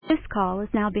This call is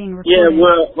now being Yeah,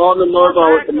 recorded. we're on the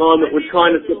mobile at the moment. We're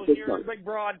trying to Blue fix this here one. at the big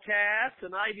broadcast,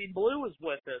 and Ivey Blue is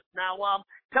with us. Now,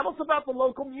 tell us about the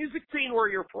local music scene where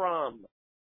you're from.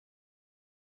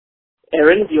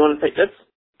 Erin, do you want to take this?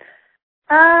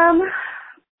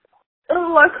 The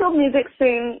local music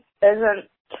scene isn't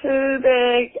too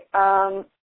big.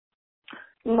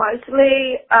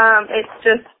 Mostly, it's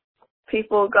just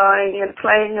people going and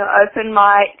playing at open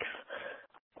mics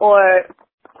or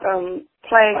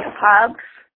playing at pubs.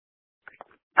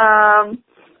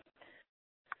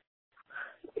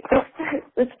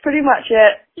 It's pretty much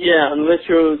it. Yeah, unless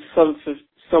you're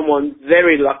someone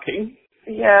very lucky.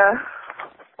 Yeah.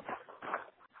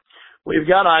 We've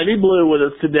got Ivey Blue with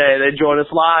us today. They join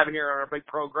us live here on our big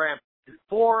program.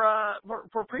 For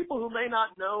people who may not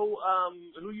know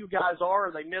who you guys are,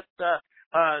 or they missed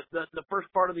the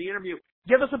first part of the interview,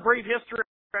 give us a brief history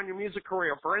on your music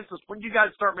career. For instance, when did you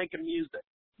guys start making music?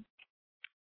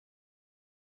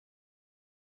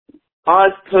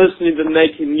 I've personally been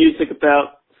making music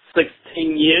about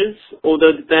 16 years,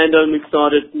 although the band only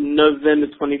started in November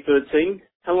 2013.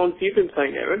 How long have you been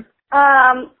playing, Erin?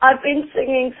 I've been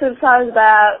singing since I was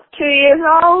about 2 years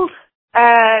old,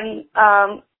 and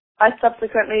I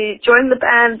subsequently joined the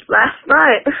band last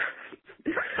night.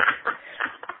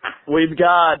 We've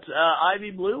got Ivey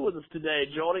Blue with us today,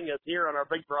 joining us here on our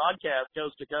big broadcast,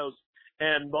 coast to coast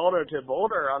and border to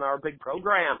border on our big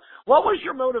program. What was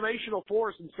your motivational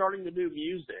force in starting to do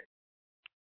music?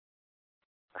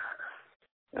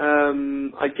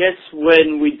 I guess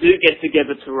when we do get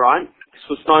together to write, because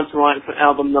we're starting to write for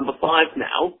album number 5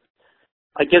 now,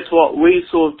 I guess what we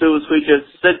sort of do is we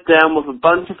just sit down with a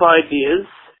bunch of ideas,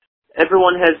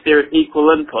 everyone has their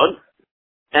equal input,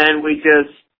 and we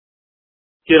just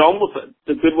get on with it.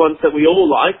 The good ones that we all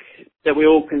like, that we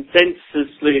all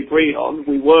consensusly agree on,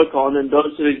 we work on, and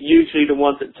those are usually the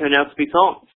ones that turn out to be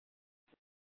songs.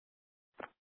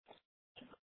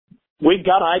 We've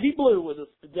got Ivey Blue with us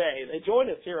today. They join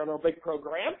us here on our big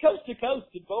program, coast to coast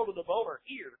and boulder to boulder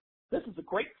here. This is a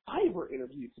great Fiverr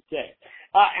interview today.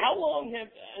 How long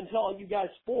until you guys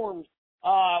formed?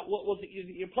 What was it?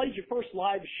 You played your first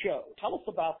live show. Tell us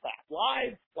about that.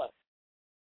 Live what?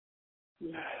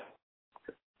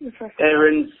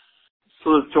 Erin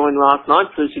sort of joined last night,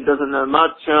 so she doesn't know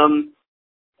much.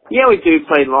 Yeah, we do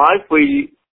play live.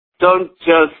 We don't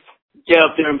just get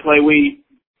up there and play. We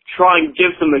try and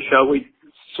give them a show. We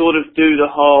sort of do the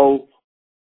whole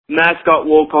mascot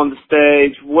walk on the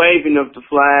stage, waving of the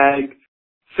flag,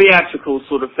 theatrical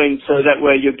sort of thing, so that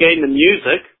way you're getting the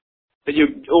music, but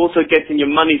you're also getting your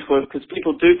money's worth, because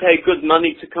people do pay good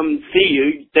money to come and see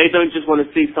you. They don't just want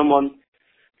to see someone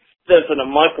sit on a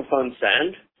microphone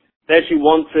stand. They actually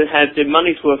want to have their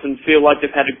money's worth and feel like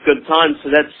they've had a good time.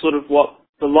 So that's sort of what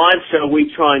the live show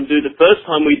we try and do. The first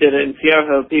time we did it in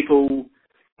Sierra, people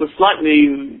were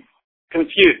slightly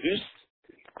confused,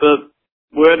 but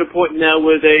we're at a point now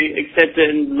where they accept it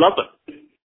and love it.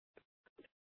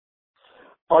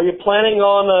 Are you planning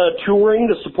on touring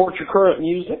to support your current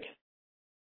music?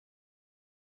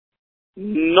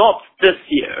 Not this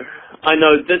year. I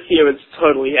know this year it's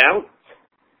totally out.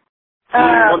 Do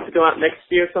you want to go out next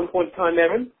year at some point in time,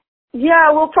 Erin?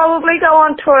 Yeah, we'll probably go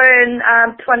on tour in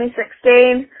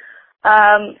 2016.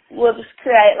 We'll just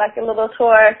create like a little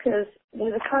tour because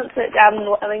there's a concert down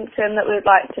in Wellington that we'd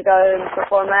like to go and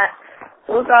perform at.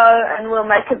 So we'll go and we'll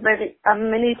make a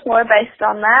mini tour based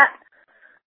on that.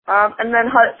 And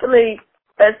then hopefully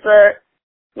as the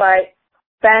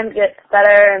band gets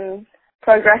better and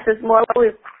progresses more,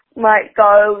 we might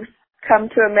come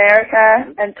to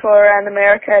America and tour around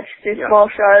America to do small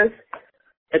shows.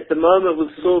 At the moment,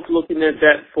 we're sort of looking at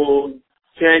that for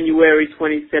January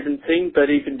 2017, but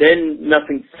even then,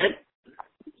 nothing's set.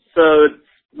 So it's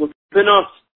within our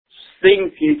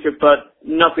seeing future, but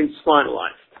nothing's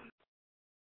finalized.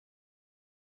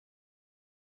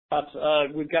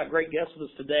 We've got great guests with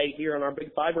us today here on our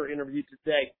big Fiverr interview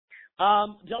today.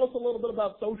 Tell us a little bit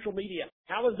about social media.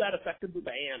 How has that affected the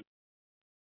band?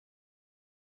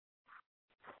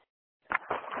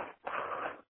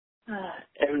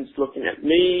 Erin's looking at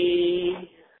me.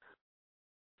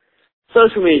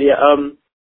 Social media.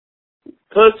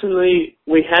 Personally,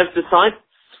 we have the sites.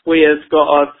 We have got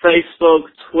our Facebook,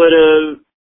 Twitter,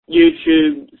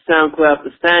 YouTube, SoundCloud,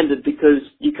 the standard, because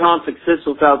you can't success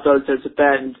without those as a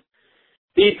band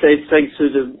these days, thanks to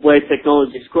the way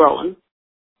technology is growing.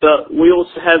 But we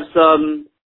also have some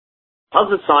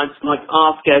other sites like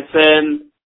Ask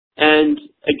FM and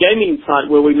a gaming site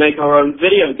where we make our own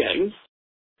video games.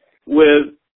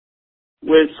 We're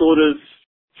sort of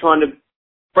trying to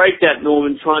break that norm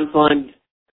and try and find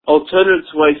alternative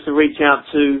ways to reach out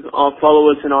to our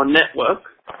followers and our network.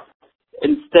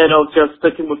 instead of just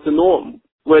sticking with the norm,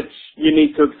 which you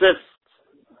need to exist.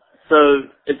 So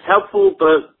it's helpful,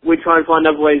 but we try and find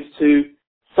other ways to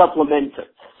supplement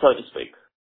it, so to speak.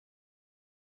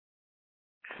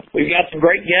 We've got some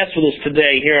great guests with us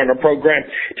today here on our program.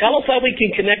 Tell us how we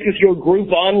can connect with your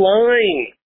group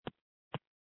online.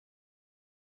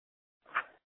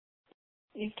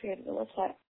 You've created a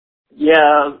website.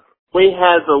 Yeah, we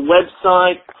have a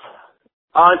website,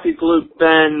 Ivey Blue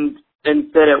Band,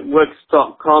 instead at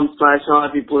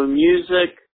wix.com/Ivey Blue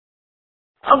Music.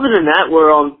 Other than that,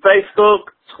 we're on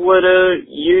Facebook, Twitter,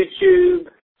 YouTube,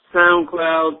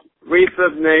 SoundCloud,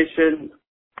 Refurb Nation,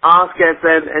 Ask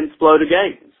FM, and Exploder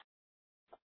Games.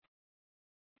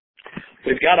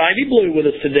 We've got Ivey Blue with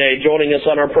us today, joining us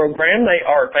on our program. They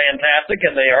are fantastic,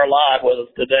 and they are live with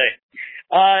us today.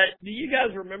 Do you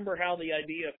guys remember how the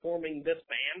idea of forming this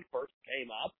band first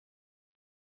came up?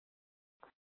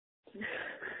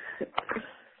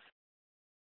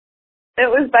 It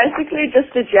was basically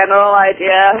just a general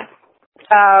idea.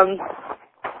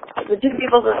 The two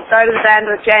people that started the band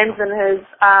were James and his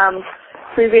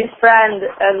previous friend,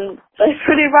 and they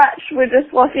pretty much were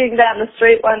just walking down the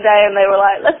street one day and they were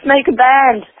like, let's make a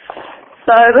band.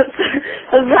 So that's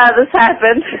how this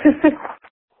happened.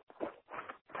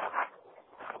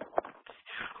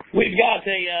 We've got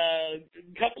a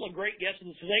couple of great guests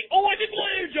with us today. Oh, Ivey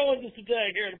Blue joins us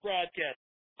today here in the broadcast.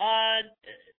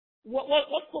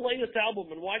 What's the latest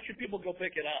album, and why should people go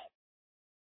pick it up?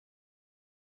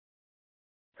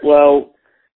 Well,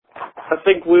 I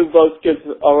think we'll both give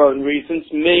our own reasons.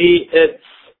 Me, it's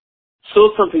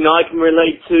still something I can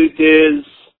relate to. There's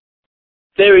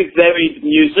very varied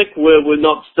music where we're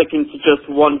not sticking to just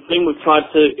one thing. We've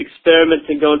tried to experiment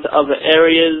and go into other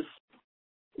areas.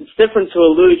 It's different to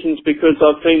Illusions because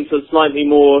our themes are slightly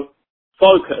more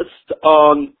focused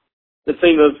on the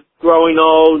theme of growing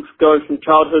old, going from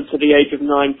childhood to the age of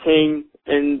 19,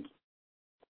 and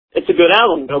it's a good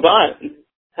album. Go buy it.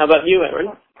 How about you,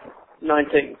 Erin?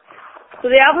 19. So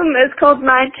the album is called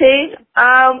 19,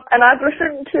 and I've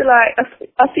listened to like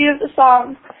a few of the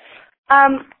songs.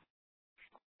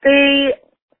 The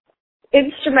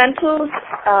instrumentals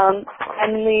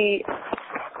and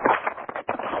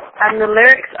the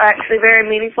lyrics are actually very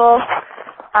meaningful.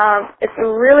 It's a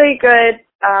really good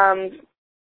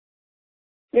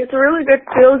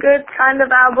feel-good kind of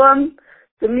album.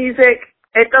 The music,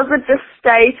 it doesn't just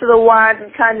stay to the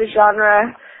one kind of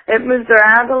genre. It moves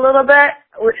around a little bit,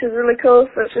 which is really cool,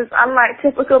 which is unlike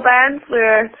typical bands.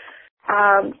 We're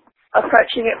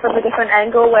approaching it from a different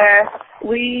angle where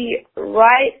we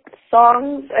write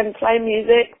songs and play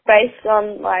music based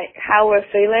on like how we're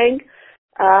feeling.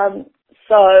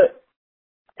 So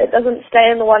it doesn't stay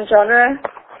in the one genre,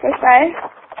 per se.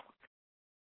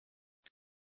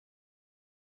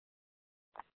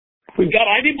 We've got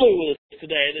Ivey Blue with us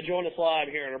today to join us live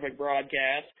here on our big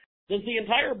broadcast. Does the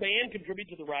entire band contribute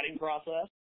to the writing process?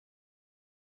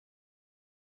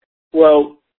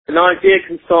 Well, an idea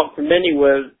can start from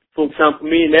anywhere. For example,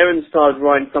 me and Erin started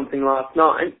writing something last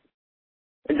night,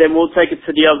 and then we'll take it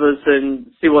to the others and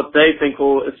see what they think,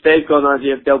 or if they've got an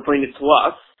idea, they'll bring it to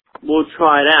us. We'll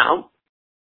try it out,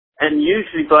 and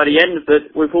usually by the end of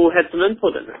it, we've all had some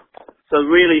input in it. So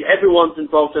really, everyone's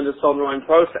involved in the songwriting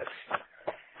process.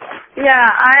 Yeah,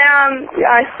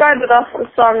 I started off the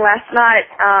song last night,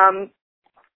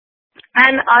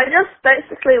 and I just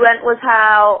basically went with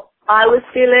how I was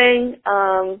feeling.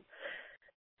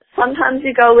 Sometimes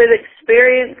you go with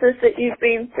experiences that you've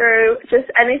been through,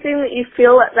 just anything that you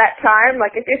feel at that time.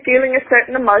 Like if you're feeling a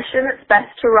certain emotion, it's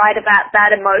best to write about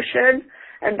that emotion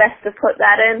and best to put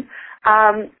that in.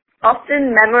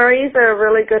 Often memories are a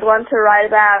really good one to write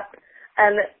about,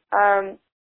 and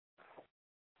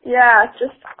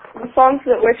just the songs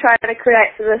that we're trying to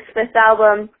create for this fifth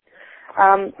album,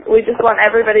 we just want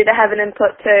everybody to have an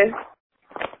input too.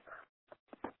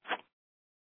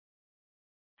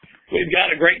 We've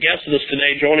got a great guest with us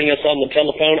today joining us on the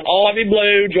telephone. Ivey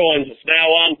Blue joins us now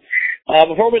on.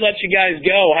 Before we let you guys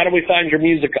go, how do we find your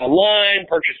music online,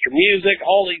 purchase your music,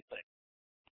 all these things?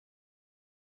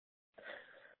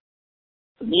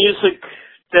 The music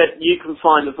that you can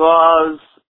find of ours,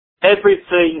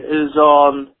 everything is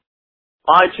on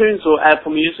iTunes or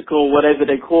Apple Music or whatever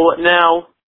they call it now.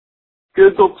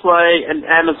 Google Play and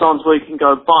Amazon's where you can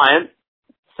go buy it.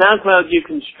 SoundCloud, you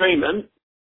can stream it.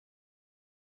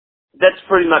 That's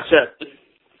pretty much it.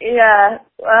 Yeah,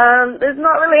 there's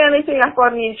not really anything up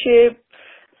on YouTube.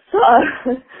 So,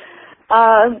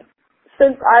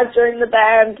 since I've joined the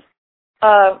band,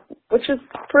 which was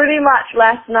pretty much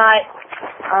last night,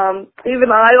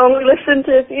 even I only listened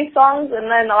to a few songs,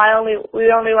 and then we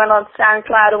only went on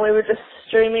SoundCloud and we were just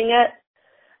streaming it.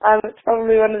 It's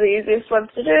probably one of the easiest ones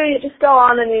to do. You just go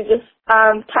on and you just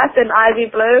type in Ivey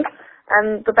Blue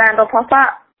and the band will pop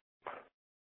up.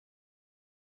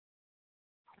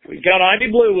 We've got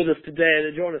Ivey Blue with us today.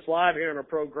 They join us live here in our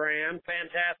program.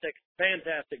 Fantastic,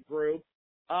 fantastic group.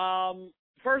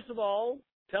 First of all,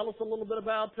 tell us a little bit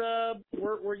about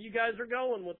where you guys are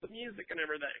going with the music and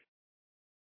everything.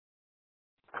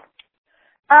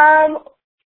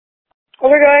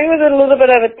 We're going with a little bit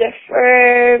of a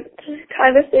different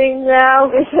kind of thing now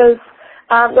because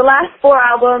the last 4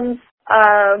 albums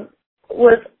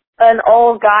was an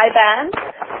all-guy band,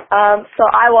 so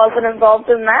I wasn't involved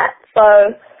in that.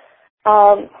 So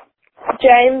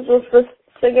James was the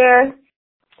singer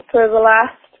for the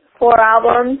last 4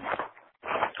 albums.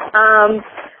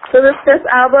 So this 5th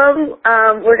album,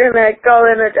 we're gonna go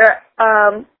in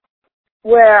a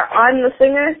where I'm the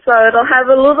singer, so it'll have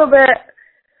a little bit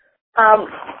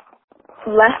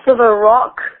less of a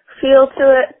rock feel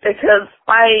to it because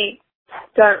I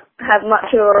don't have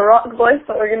much of a rock voice,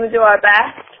 but we're gonna do our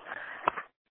best.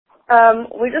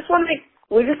 We just want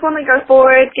to go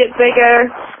forward, get bigger,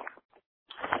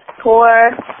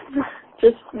 tour,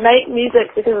 just make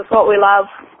music because it's what we love.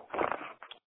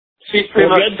 She's pretty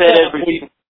much said everything.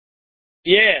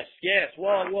 Yes.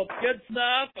 Well, good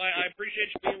stuff. I appreciate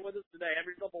you being with us today. Have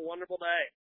yourself a wonderful day.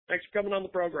 Thanks for coming on the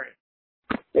program.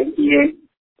 Thank you.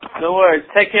 No worries.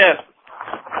 Take care.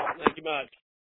 Thank you much.